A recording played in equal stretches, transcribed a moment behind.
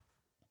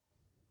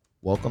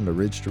Welcome to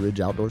Ridge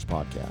Outdoors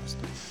Podcast.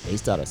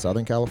 Based out of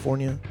Southern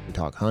California, we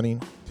talk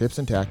hunting, tips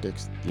and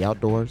tactics, the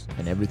outdoors,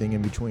 and everything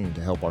in between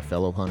to help our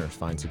fellow hunters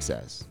find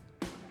success.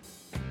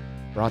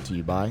 Brought to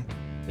you by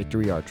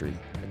Victory Archery,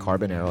 the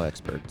Carbon Arrow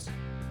experts.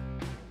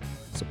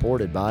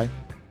 Supported by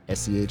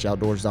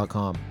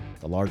SCHOutdoors.com,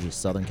 the largest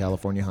Southern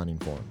California hunting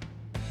forum.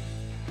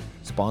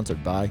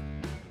 Sponsored by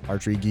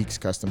Archery Geeks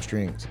Custom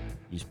Strings.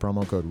 Use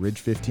promo code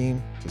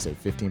RIDGE15 to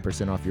save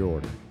 15% off your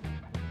order.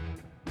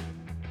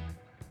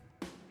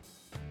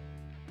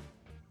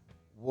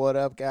 What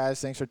up,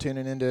 guys? Thanks for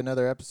tuning in to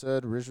another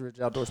episode of Ridge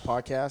Outdoors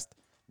Podcast.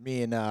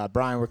 Me and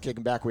Brian were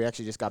kicking back. We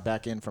actually just got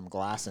back in from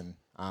glassing.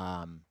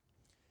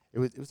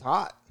 It was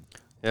hot.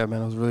 Yeah,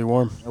 man, it was really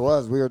warm. It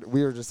was.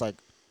 We were just like,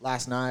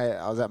 last night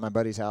I was at my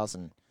buddy's house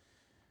and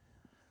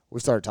we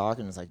started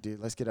talking. It's like,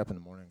 dude, let's get up in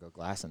the morning and go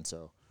glassing.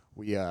 So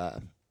we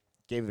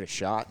gave it a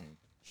shot and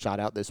shot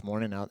out this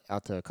morning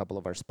out to a couple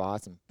of our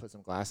spots and put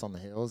some glass on the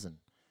hills. And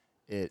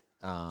it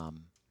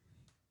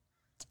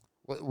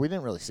we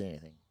didn't really see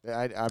anything.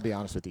 I'll be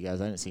honest with you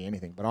guys, I didn't see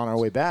anything. But on our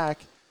way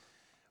back,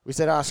 we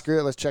said, screw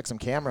it, let's check some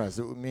cameras.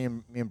 Me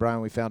and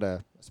Brian, we found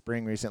a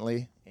spring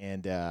recently,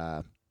 and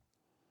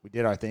we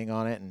did our thing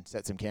on it and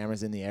set some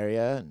cameras in the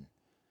area. And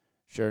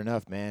sure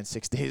enough, man,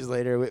 6 days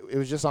later, it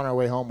was just on our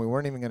way home. We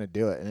weren't even going to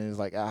do it. And it was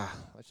like,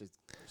 let's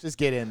just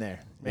get in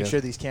there. Make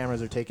sure these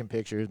cameras are taking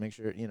pictures. Make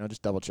sure,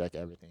 just double check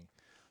everything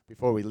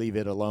before we leave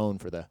it alone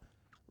for the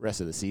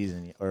rest of the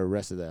season or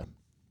rest of the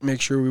Make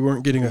sure we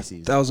weren't getting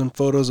 1,000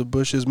 photos of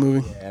bushes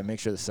moving. Yeah, make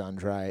sure the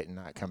sun's right and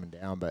not coming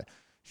down. But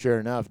sure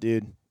enough,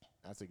 dude,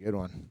 that's a good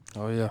one.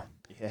 Oh, yeah.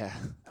 Yeah.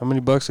 How many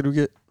bucks did we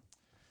get?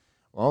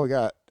 Well, we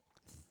got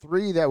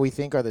 3 that we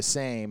think are the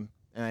same,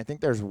 and I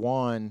think there's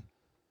one,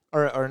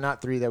 or not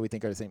 3 that we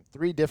think are the same.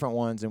 3 different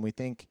ones, and we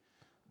think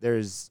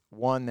there's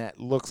one that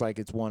looks like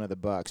it's one of the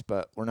bucks,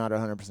 but we're not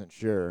 100%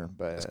 sure.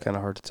 But it's kind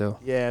of hard to tell.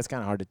 Yeah, it's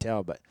kind of hard to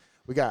tell. But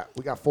we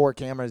got 4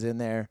 cameras in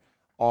there,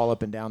 all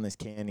up and down this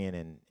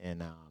canyon,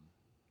 and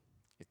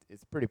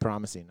it's pretty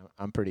promising.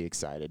 I'm pretty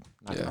excited.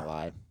 Not gonna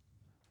lie.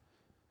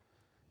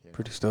 Yeah.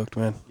 Pretty stoked,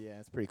 man. Yeah,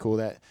 it's pretty cool.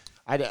 That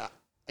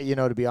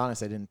to be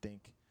honest, I didn't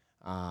think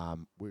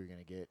we were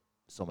gonna get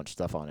so much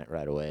stuff on it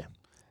right away.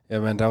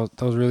 Yeah, man,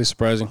 that was really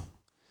surprising.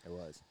 It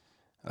was.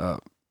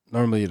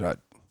 Normally you'd let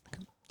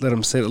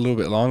them sit a little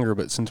bit longer,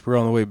 but since we're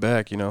on the way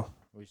back, we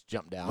just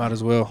jumped down. Might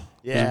as well.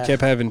 Yeah. We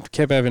kept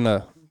having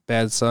a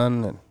bad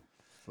sun and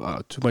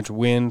too much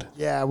wind.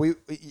 Yeah,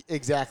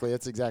 exactly.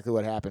 That's exactly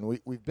what happened.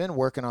 We've been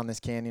working on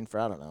this canyon for,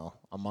 I don't know,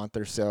 a month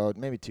or so,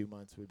 maybe 2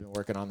 months. We've been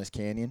working on this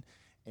canyon,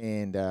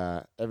 and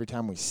every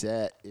time we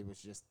set, it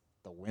was just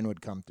the wind would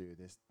come through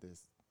this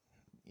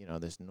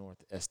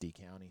North SD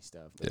County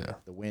stuff.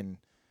 The wind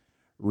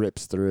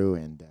rips through,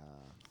 and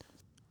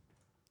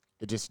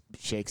it just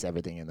shakes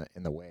everything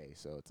in the way.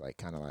 So it's like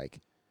kind of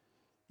like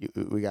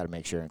we got to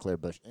make sure and clear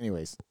bush.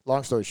 Anyways,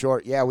 long story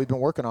short, yeah, we've been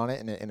working on it,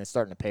 and it's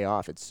starting to pay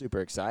off. It's super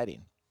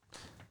exciting.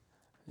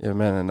 Yeah,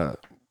 man, and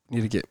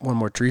need to get one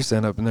more tree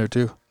stand up in there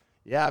too.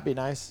 Yeah, it'd be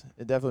nice.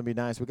 It'd definitely be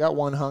nice. We got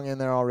one hung in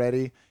there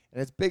already,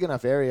 and it's big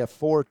enough area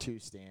for 2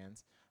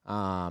 stands.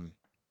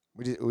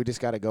 We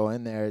just got to go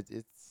in there.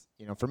 It's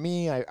for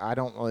me, I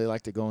don't really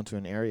like to go into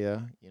an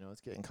area.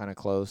 It's getting kind of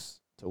close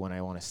to when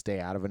I want to stay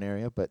out of an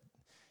area. But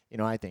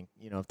I think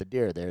if the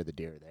deer are there, the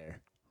deer are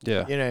there.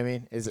 Yeah. You know what I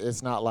mean?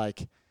 It's not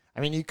like,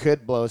 you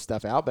could blow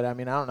stuff out, but I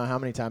don't know how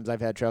many times I've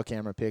had trail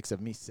camera pics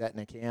of me setting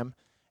a cam,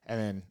 and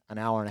then an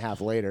hour and a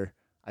half later,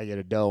 I get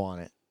a doe on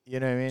it. You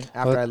know what I mean?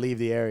 After I leave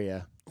the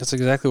area. That's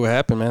exactly what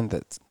happened, man.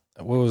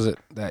 What was it,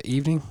 that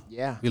evening?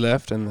 Yeah. We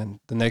left, and then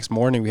the next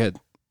morning we had,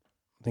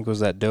 I think it was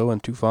that doe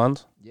and 2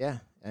 fawns. Yeah,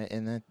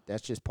 and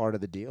that's just part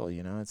of the deal,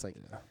 It's like,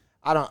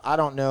 I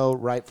don't know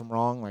right from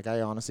wrong. Like, I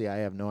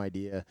have no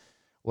idea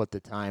what the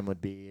time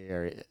would be,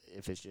 or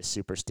if it's just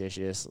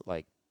superstitious,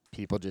 like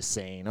people just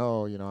saying,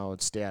 I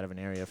would stay out of an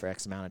area for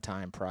X amount of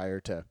time prior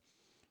to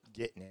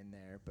getting in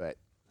there. But,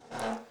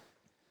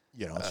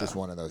 it's just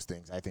one of those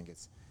things. I think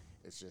it's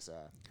just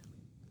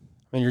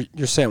I mean,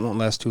 your scent won't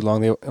last too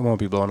long. It won't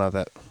be blowing out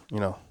that,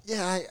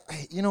 Yeah,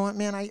 you know what,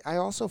 man? I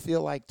also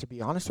feel like, to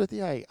be honest with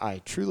you,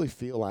 I truly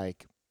feel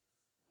like,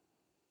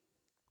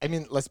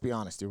 let's be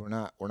honest, dude.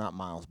 We're not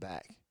miles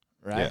back,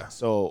 right? Yeah.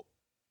 So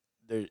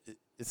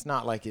it's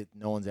not like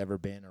no one's ever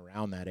been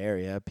around that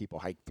area. People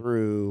hike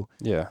through.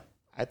 Yeah.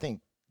 I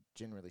think,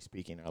 generally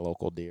speaking, our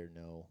local deer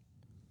know.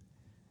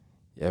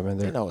 Yeah, man,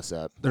 they know what's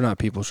up. They're not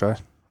people shy,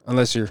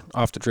 unless you're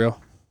off the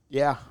trail.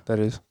 Yeah. That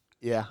is.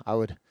 Yeah,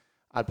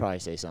 I'd probably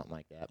say something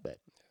like that. But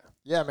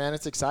yeah, man,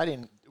 it's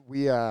exciting.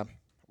 We got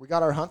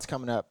our hunts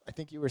coming up. I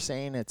think you were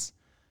saying it's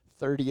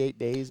 38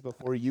 days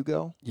before you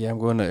go. Yeah, I'm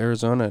going to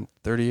Arizona in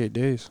 38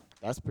 days.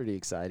 That's pretty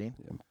exciting.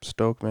 Yeah, I'm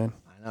stoked, man.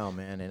 I know,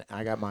 man, and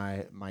I got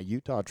my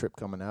Utah trip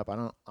coming up. I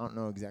don't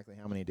know exactly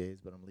how many days,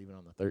 but I'm leaving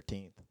on the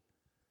 13th.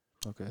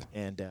 Okay.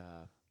 And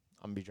I'm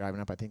gonna be driving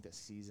up. I think the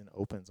season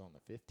opens on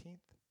the 15th.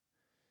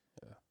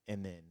 Yeah.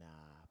 And then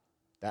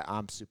that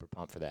I'm super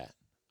pumped for that.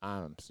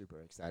 I'm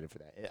super excited for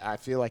that. I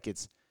feel like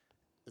it's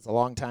a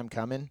long time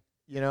coming.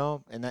 you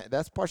know, and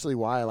that's partially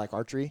why I like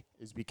archery,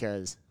 is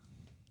because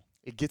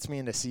it gets me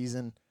into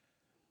season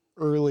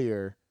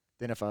earlier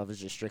than if I was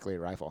just strictly a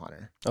rifle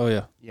hunter. Oh,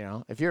 yeah. You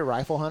know, if you're a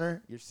rifle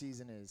hunter, your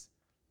season is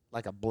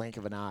like a blink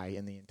of an eye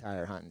in the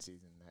entire hunting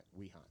season that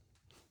we hunt,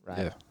 right?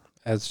 Yeah.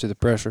 Adds to the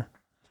pressure.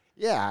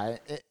 Yeah,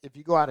 if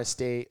you go out of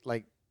state,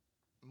 like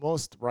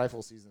most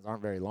rifle seasons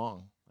aren't very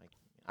long. Like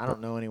I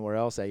don't know anywhere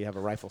else that you have a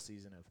rifle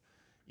season of,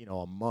 you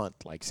know, a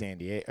month like San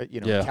Diego,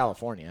 you know, Yeah.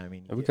 California. I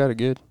mean, We got it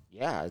good.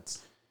 yeah,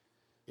 it's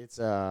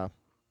The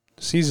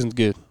season's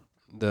good.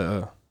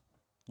 The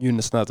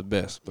unit's not the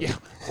best. But yeah,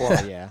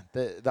 well, yeah,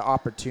 the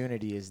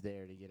opportunity is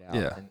there to get out,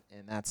 Yeah.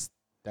 and that's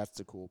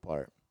the cool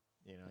part.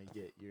 You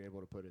know, you're able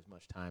to put as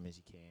much time as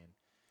you can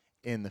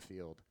in the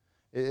field.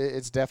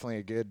 It's definitely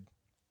a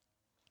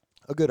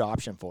good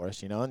option for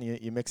us, you know. And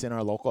you mix in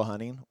our local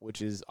hunting,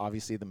 which is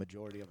obviously the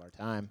majority of our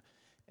time,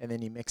 and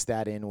then you mix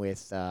that in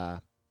with,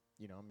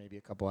 you know, maybe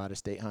a couple out of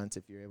state hunts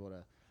if you're able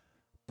to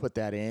put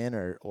that in,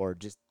 or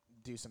just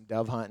do some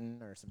dove hunting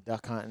or some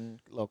duck hunting,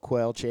 a little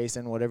quail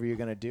chasing, whatever you're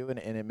gonna do, and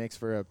it makes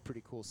for a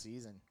pretty cool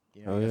season.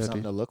 You know, Oh, you have yeah,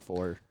 something dude. to look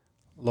for.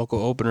 Local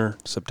opener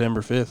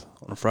September 5th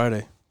on a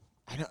Friday.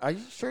 I know, are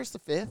you sure it's the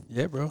 5th?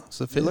 Yeah, bro. It's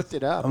the 5th. You looked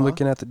it up. I'm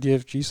looking at the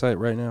DFG site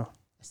right now.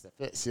 It's the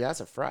 5th. See, that's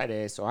a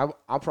Friday, so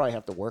I'll probably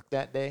have to work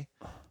that day,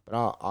 but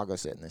I'll go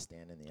sit in the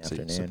stand in the See,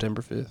 afternoon.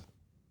 September 5th.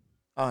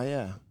 Oh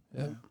yeah.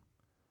 Yeah.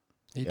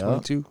 Yep.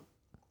 8/22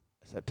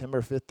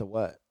 September 5th to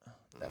what?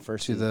 That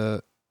first to week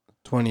the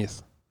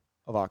 20th.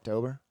 of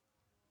October.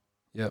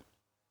 Yep.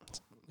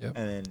 And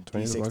then 20th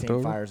of D16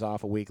 October. fires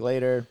off a week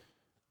later,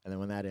 and then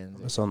when that ends,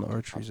 That's on the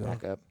archery pops zone.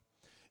 back up.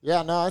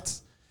 Yeah, no,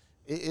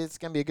 it's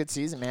gonna be a good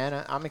season,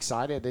 man. I'm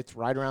excited. It's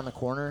right around the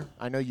corner.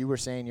 I know you were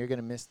saying you're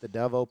gonna miss the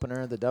dove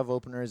opener. The dove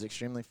opener is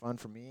extremely fun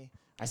for me.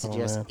 I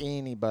suggest man.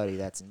 anybody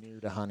that's new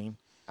to hunting,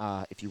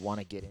 if you want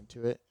to get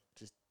into it,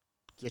 just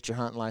get your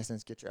hunting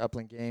license, get your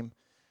upland game,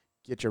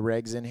 get your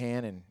regs in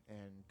hand, and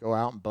go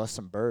out and bust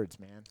some birds,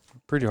 man.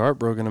 Pretty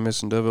heartbroken to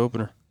missing dove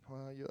opener.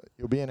 Well,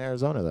 you'll be in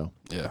Arizona though.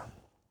 Yeah.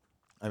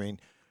 I mean,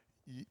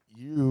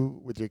 you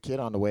with your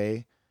kid on the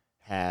way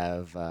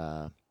have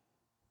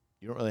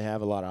you don't really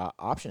have a lot of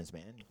options,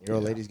 man. Your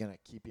old Yeah. lady's gonna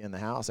keep you in the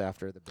house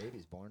after the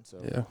baby's born,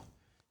 so Yeah.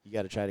 you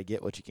got to try to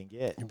get what you can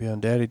get. You'll be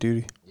on daddy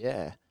duty.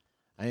 Yeah,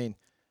 I mean,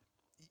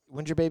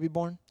 when's your baby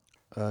born?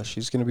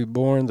 She's going to be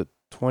born the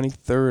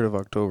 23rd of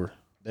October.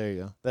 There you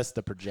go. That's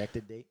the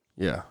projected date.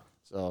 Yeah.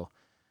 So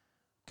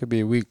Could be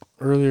a week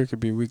earlier, could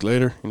be a week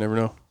later. You never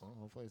know. well,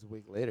 hopefully it's a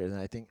week later. Then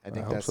I think hope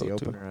that's the so,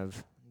 too. opener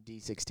of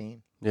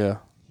D16. Yeah.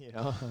 You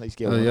know, at least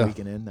get Oh, one yeah.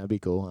 weekend in. That'd be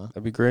cool, huh?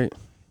 That'd be great.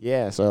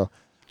 Yeah, so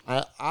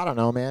I don't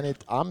know, man.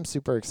 I'm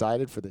super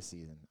excited for this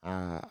season.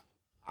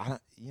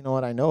 You know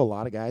what? I know a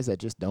lot of guys that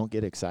just don't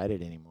get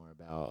excited anymore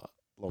about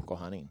local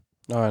hunting,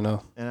 No, I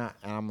know. and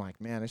I'm like,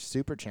 man, it's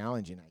super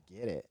challenging. I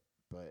get it,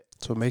 but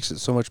That's what makes it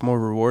so much more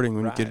rewarding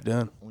when you get it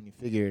done. when you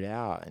figure it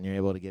out and you're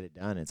able to get it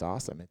done, it's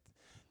awesome.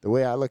 The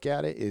way I look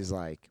at it is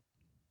like,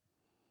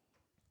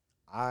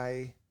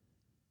 I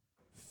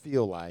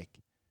feel like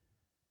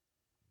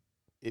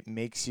it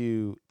makes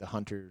you the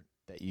hunter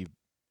that you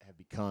have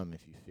become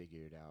if you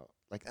figure it out.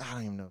 Like, I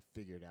don't even know if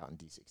figure it out in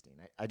D16.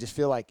 I just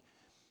feel like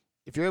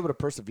if you're able to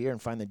persevere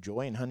and find the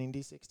joy in hunting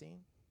D16,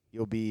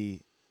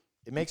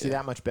 it makes you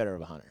that much better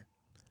of a hunter.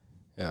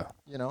 Yeah.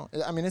 You know,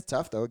 I mean, it's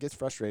tough though. It gets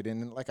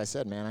frustrating. And like I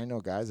said, man, I know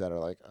guys that are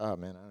like, oh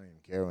man, I don't even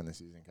care when the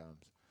season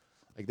comes.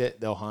 Like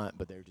they'll hunt,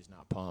 but they're just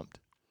not pumped.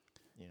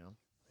 You know.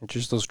 And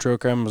just those trail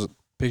cameras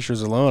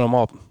pictures alone, I'm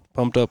all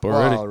pumped up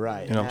already. Oh,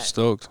 right. You know, I'm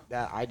stoked.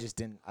 That I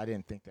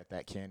didn't think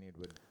that canyon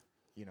would,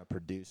 you know,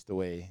 produce the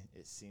way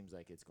it seems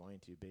like it's going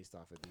to based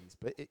off of these.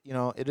 But you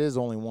know, it is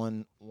only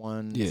one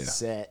Yeah.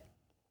 set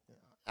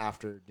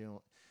after doing.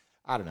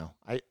 I don't know.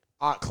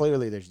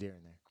 Clearly there's deer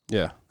in there.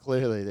 Yeah.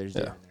 Clearly there's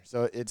deer Yeah. in there.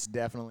 So it's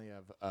definitely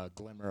a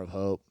glimmer of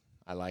hope.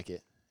 I like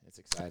it. It's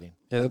exciting.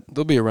 Yeah,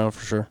 they'll be around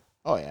for sure.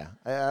 Oh yeah,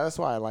 that's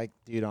why I like,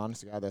 dude.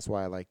 Honest to God, that's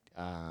why I like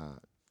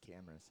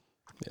cameras.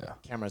 Yeah.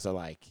 Cameras are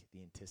like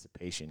the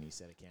anticipation. You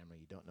set a camera,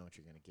 you don't know what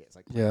you're gonna get. It's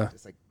like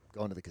it's like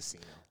going to the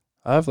casino.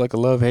 I have like a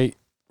love-hate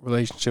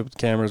relationship with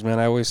cameras, man.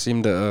 I always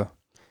seem to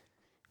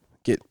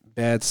get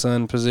bad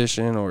sun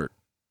position or,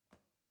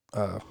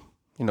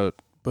 you know,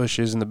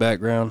 bushes in the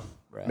background,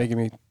 Right. making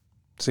me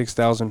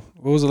 6,000.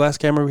 What was the last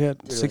camera we had?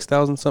 Dude,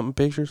 6,000 something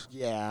pictures?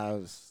 Yeah, it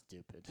was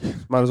stupid.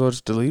 Might as well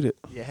just delete it.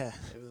 Yeah,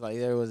 it was like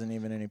there wasn't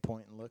even any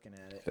point in looking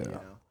at it. You Yeah.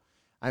 know,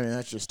 I mean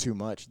that's just too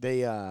much.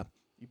 They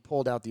you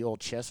pulled out the old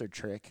Chesser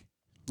trick.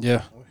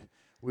 Yeah.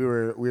 We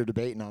were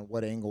debating on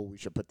what angle we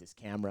should put this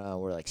camera.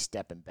 We're like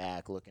stepping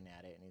back, looking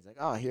at it, and he's like,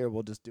 "Oh, here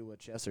we'll just do what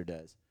Chesser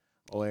does."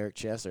 Oh, Eric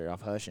Chesser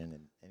off Hushin,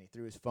 and he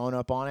threw his phone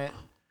up on it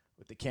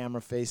with the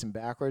camera facing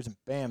backwards, and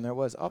bam, there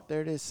was. Oh,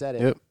 there it is. Set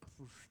it. Yep.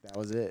 That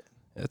was it.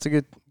 That's a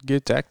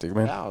good tactic,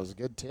 man. Yeah, it was a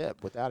good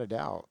tip, without a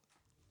doubt.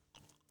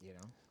 You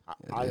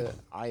know,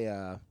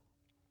 Yeah,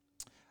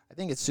 I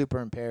think it's super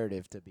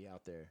imperative to be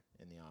out there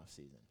in the off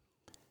season.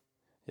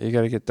 Yeah, you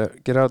got to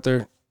get out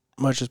there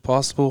much as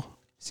possible,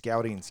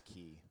 Scouting's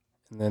key.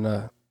 and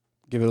then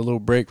give it a little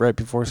break right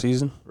before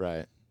season.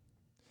 Right.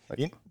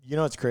 You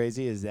know what's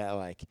crazy is that,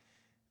 like,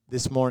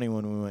 this morning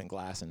when we went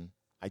glassing,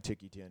 I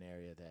took you to an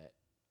area that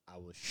I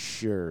was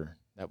sure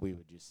that we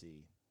would just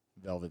see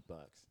velvet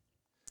bucks.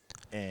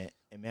 And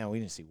man, we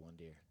didn't see one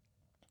deer.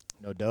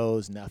 No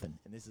does, nothing.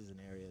 And this is an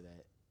area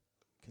that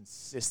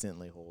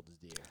consistently holds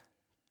deer.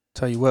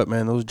 Tell you what,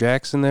 man, those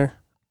jacks in there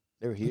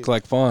They were huge. look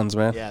like fawns,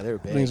 man. Yeah, they were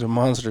big. These are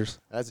monsters.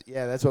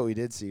 That's what we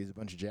did see, is a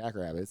bunch of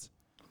jackrabbits.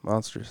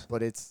 Monsters.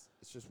 But it's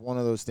just one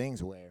of those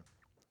things where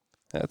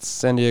That's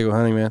San Diego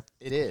hunting, man.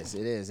 it is.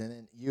 And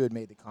then you had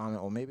made the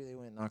comment, well, maybe they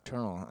went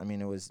nocturnal. I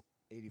mean, it was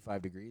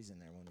 85 degrees in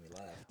there when we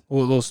left.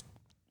 Well, those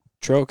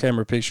trail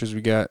camera pictures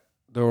we got,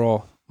 they were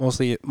all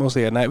mostly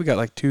at night. We got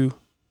like 2.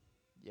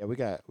 Yeah, we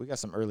got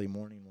some early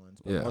morning ones,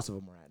 but Yeah. most of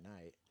them were at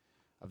night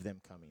of them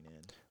coming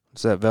in.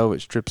 Once that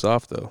velvet strips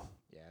off, though,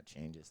 Yeah, it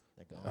changes.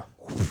 They go,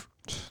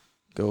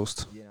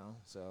 ghost. you know.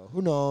 So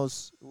who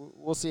knows?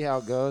 We'll see how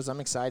it goes. I'm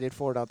excited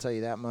for it. I'll tell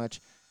you that much.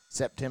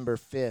 September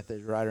 5th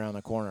is right around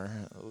the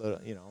corner. A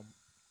little, you know,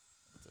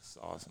 it's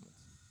awesome.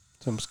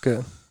 Something's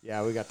good.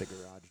 Yeah, we got the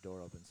garage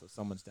door open, so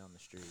someone's down the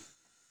street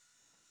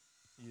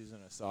using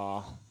a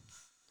saw.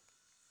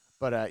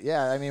 But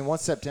yeah, I mean,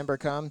 once September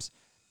comes,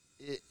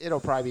 it'll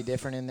probably be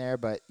different in there.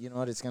 But you know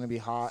what? It's going to be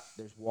hot.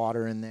 There's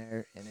water in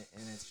there, and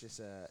it's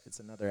just it's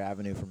another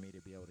avenue for me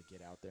to be able to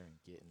get out there and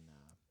get in.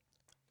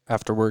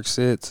 After work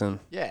sits and,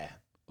 Yeah,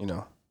 you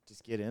know,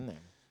 just get in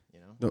there. You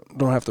know.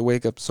 don't have to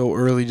wake up so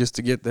early just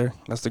to get there.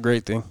 That's the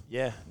great thing.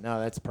 Yeah, no,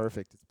 that's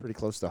perfect. It's pretty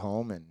close to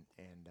home, and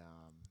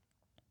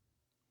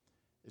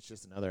it's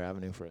just another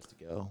avenue for us to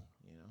go.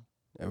 You know.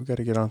 Yeah, we got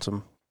to get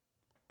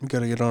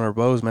on our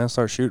bows, man.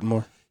 Start shooting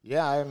more.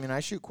 Yeah, I mean,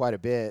 I shoot quite a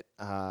bit.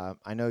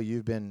 I know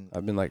you've been.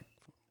 I've been like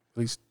at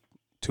least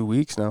 2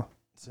 weeks now.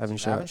 Haven't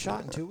shot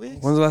in 2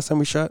 weeks. When's the last time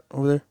we shot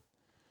over there?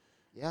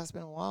 Yeah, it's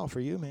been a while for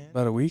you, man.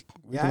 About a week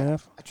and a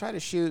half. I try to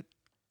shoot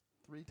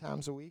 3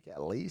 times a week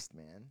at least,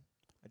 man.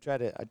 I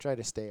try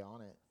to stay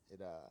on it.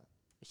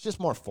 It's just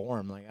more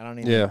form. Like I don't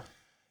even.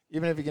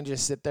 Even if you can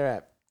just sit there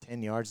at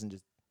 10 yards and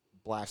just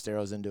blast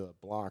arrows into a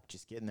block,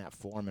 just getting that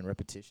form and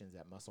repetitions,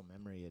 that muscle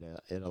memory,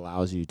 it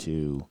allows you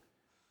to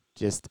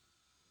just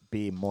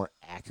be more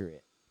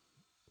accurate.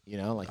 You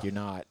know, like you're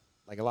not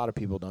like a lot of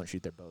people don't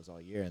shoot their bows all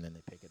year and then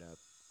they pick it up,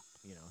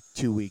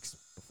 2 weeks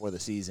before the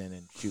season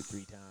and shoot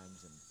 3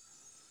 times,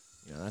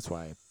 and that's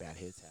why bad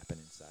hits happen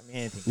and stuff. I mean,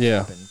 anything can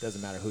happen. It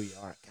doesn't matter who you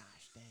are.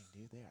 Gosh, dang,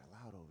 dude, they are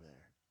loud over there.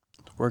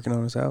 Working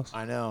on his house.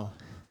 I know.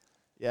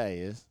 Yeah, he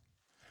is.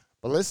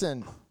 But listen,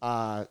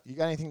 you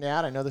got anything to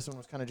add? I know this one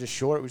was kind of just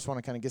short. We just want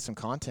to kind of get some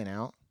content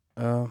out.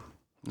 No,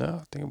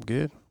 I think I'm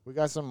good. We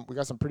got some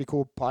pretty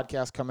cool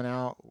podcasts coming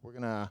out. We're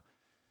gonna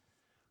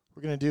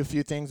do a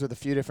few things with a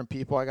few different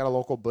people. I got a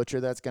local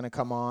butcher that's gonna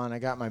come on. I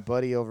got my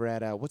buddy over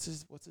at what's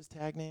his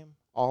tag name?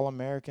 All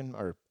American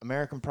or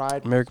American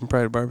Pride. American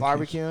Pride Barbecue.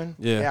 Barbecuing.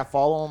 Yeah. Yeah.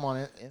 Follow him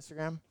on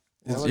Instagram.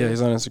 Yeah,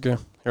 he's on Instagram.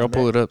 Here, I'll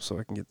pull it up so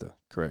I can get the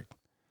correct.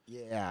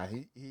 Yeah,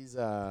 he's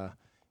the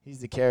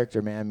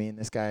character, man. Me and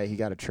this guy, he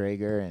got a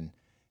Traeger and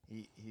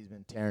he's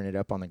been tearing it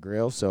up on the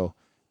grill. So,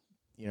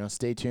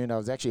 stay tuned. I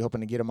was actually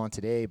hoping to get him on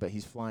today, but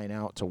he's flying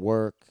out to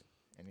work.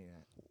 And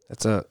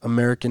that's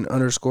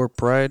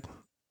American_Pride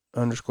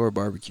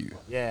 _barbecue.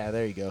 Yeah,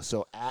 there you go.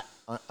 So at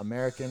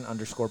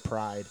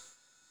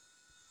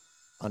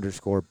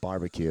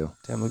American_Pride_barbecue.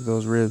 Damn, look at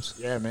those ribs.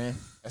 Yeah, man,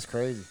 that's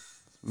crazy.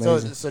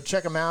 Amazing. So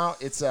check him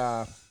out. It's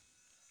a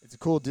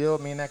cool deal.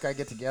 Me and that guy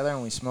get together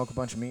and we smoke a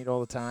bunch of meat all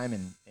the time.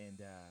 And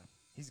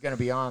he's gonna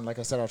be on. Like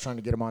I said, I was trying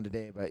to get him on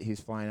today, but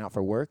he's flying out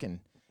for work and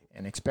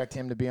expect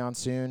him to be on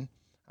soon.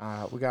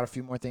 We got a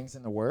few more things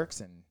in the works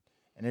and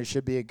it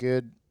should be a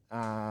good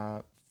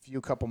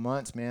couple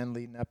months, man,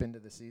 leading up into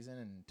the season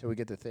and until we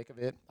get the thick of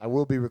it. I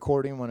will be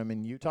recording when I'm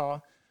in Utah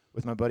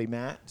with my buddy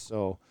Matt,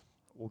 so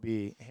we'll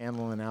be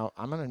handling out.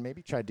 I'm gonna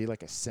maybe try to do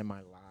like a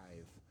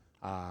semi-live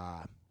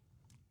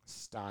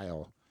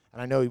style.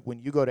 And I know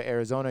when you go to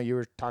Arizona, you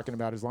were talking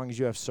about as long as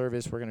you have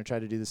service, we're gonna try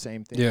to do the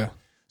same thing. Yeah.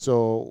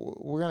 So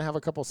we're gonna have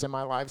a couple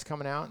semi-lives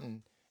coming out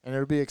and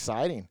it'll be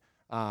exciting.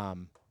 I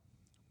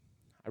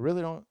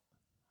really don't.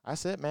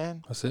 That's it,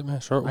 man.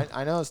 Short one.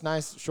 I know it's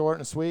nice, short,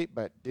 and sweet,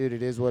 but, dude,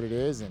 it is what it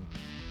is, and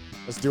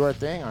let's do our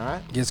thing, all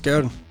right? Get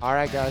scouting. All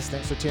right, guys.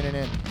 Thanks for tuning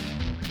in.